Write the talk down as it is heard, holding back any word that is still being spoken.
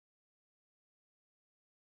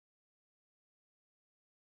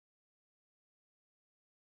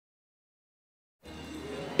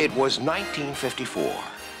It was 1954.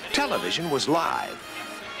 Television was live,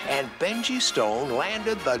 and Benji Stone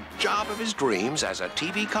landed the job of his dreams as a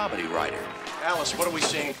TV comedy writer. Alice, what are we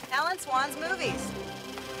seeing? Alan Swan's movies.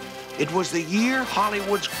 It was the year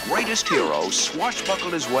Hollywood's greatest hero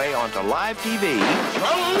swashbuckled his way onto live TV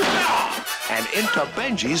and into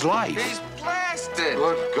Benji's life. He's blasted.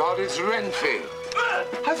 Good God, it's Renfield.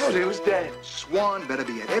 I thought he was dead. Swan better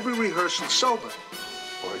be at every rehearsal sober,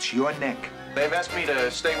 or it's your neck. They've asked me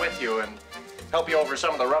to stay with you and help you over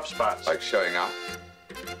some of the rough spots. Like showing up?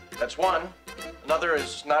 That's one. Another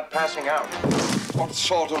is not passing out. What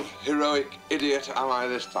sort of heroic idiot am I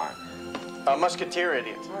this time? A musketeer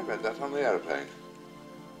idiot. I read that on the airplane.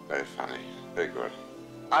 Very funny. Very good.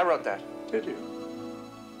 I wrote that. Did you?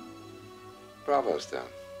 Bravo, Stan.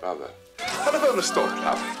 Bravo. What about the Stork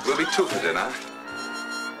Club? We'll be two for dinner.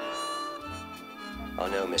 Oh,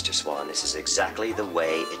 no, Mr. Swan. This is exactly the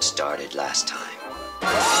way it started last time.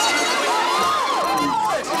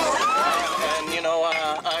 And, you know,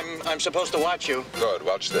 I'm supposed to watch you. Good.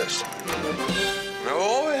 Watch this. Now,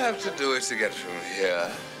 all we have to do is to get from here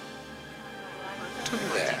to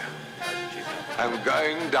there. I'm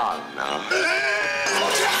going down now.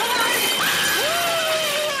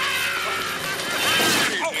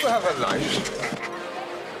 Have a nice.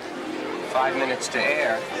 5 minutes to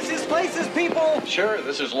air. This is Places, people! Sure,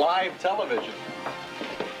 this is live television.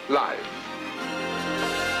 Live.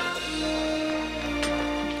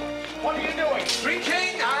 What are you doing?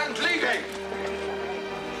 Drinking and leaving.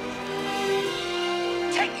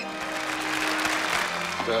 Take it.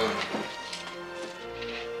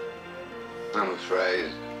 I'm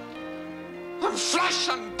afraid. I'm flesh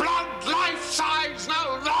and blood, life size,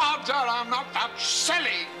 no larger. I'm not that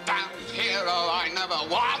silly damned hero I never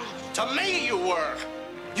was. To me, you were.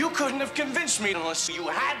 You couldn't have convinced me unless you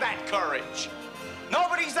had that courage.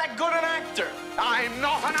 Nobody's that good an actor. I'm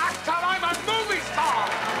not an actor, I'm a movie star.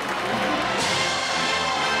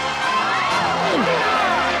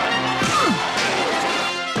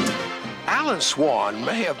 Alan Swan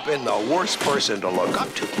may have been the worst person to look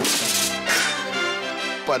up to,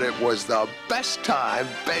 but it was the best time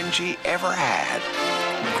Benji ever had.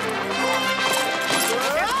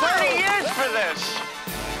 It's 30 years for this.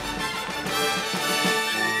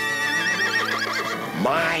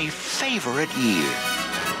 My favorite year.